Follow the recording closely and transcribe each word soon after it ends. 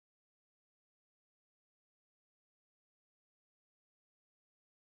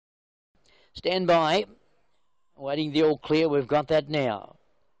Stand by. Waiting the all clear. We've got that now.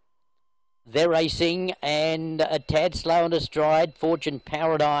 They're racing and a tad slow and a stride. Fortune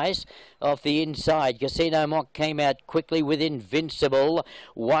Paradise off the inside. Casino Mock came out quickly with Invincible.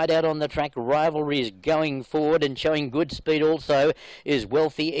 Wide out on the track. Rivalry is going forward and showing good speed also is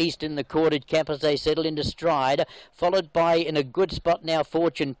Wealthy East in the corded cap as they settle into stride. Followed by, in a good spot now,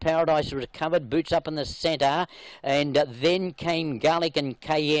 Fortune Paradise recovered. Boots up in the centre. And then came Garlic and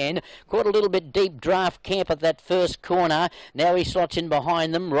Cayenne. Caught a little bit deep. Draft Camp at that first corner. Now he slots in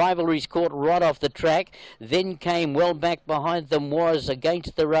behind them. Rivalry's caught right off the track. Then came well back behind them was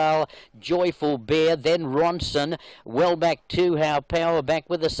Against the Rail, Joyful Bear. Then Ronson, well back to How Power, back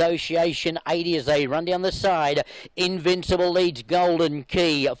with Association 80 as they run down the side. Invincible leads Golden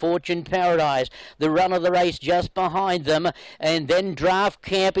Key. Fortune Paradise, the run of the race just behind them. And then Draft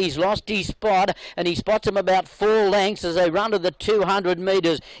Camp, he's lost his spot and he spots him about 4 lengths as they run to the 200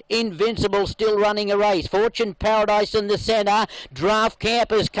 metres. Invincible still running a race. Fortune Paradise in the centre. Draft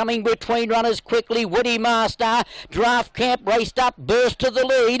Camp is coming between runners quickly. Woody Master. Draft Camp raced up, burst to the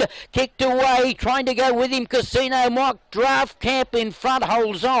lead, kicked away, trying to go with him Casino Mock. Draft Camp in front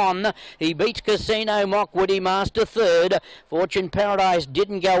holds on. He beats Casino Mock. Woody Master third. Fortune Paradise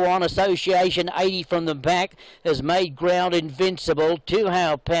didn't go on. Association 80 from the back has made ground. Invincible. To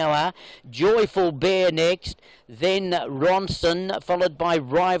How Power. Joyful Bear next. Then Ronson, followed by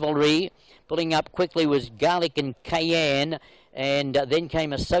Rivalry. Pulling up quickly was Garlic and Cayenne. And then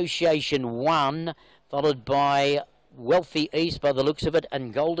came Association 1, followed by Wealthy East by the looks of it,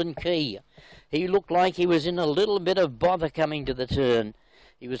 and Golden Key. He looked like he was in a little bit of bother coming to the turn.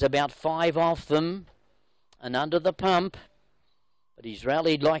 He was about 5 off them and under the pump, but he's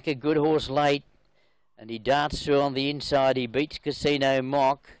rallied like a good horse late, and he darts through on the inside. He beats Casino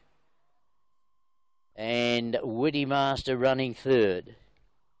Mock, and Woody Master running third.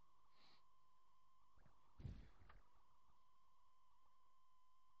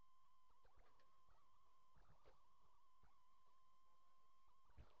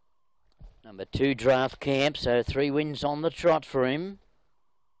 Number 2, Draft Camp, so 3 wins on the trot for him.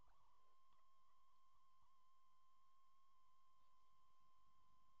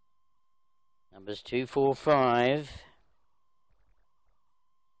 Numbers 2, 4, 5.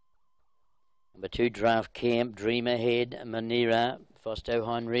 Number 2, Draft Camp, Dream Ahead, Manera, Fausto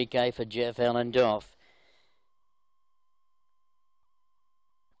Henrique for Jeff Allendorf.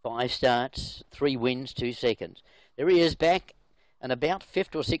 5 starts, 3 wins, 2 seconds. There he is back. And about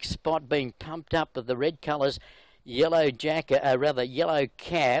 5th or 6th spot being pumped up with the red colours, yellow jacket, yellow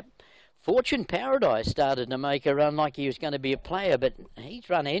cap. Fortune Paradise started to make a run like he was going to be a player, but he's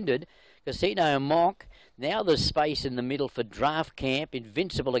run-ended. Casino Mock. Now there's space in the middle for Draft Camp.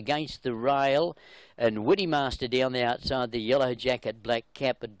 Invincible Against the Rail. And Woody Master down the outside, the yellow jacket, black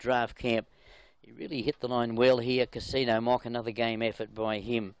cap at Draft Camp. He really hit the line well here. Casino Mock, another game effort by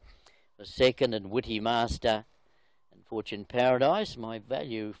him. The second, and Woody Master. Fortune Paradise, my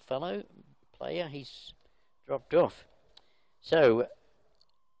value fellow player, he's dropped off. So,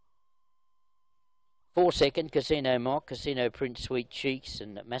 4 second, Casino Mock, Casino Prince, Sweet Cheeks,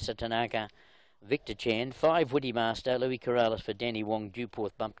 and Masatanaka, Victor Chan. 5, Woody Master, Louis Corrales for Danny Wong,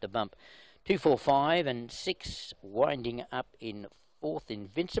 Dewporth, Bump to Bump. 2, 4, 5, and 6, winding up in 4th,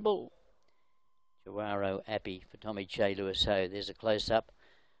 Invincible. Joaro Appy for Tommy Che Lewis Ho. There's a close-up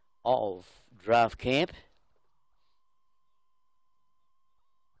of Draft Camp.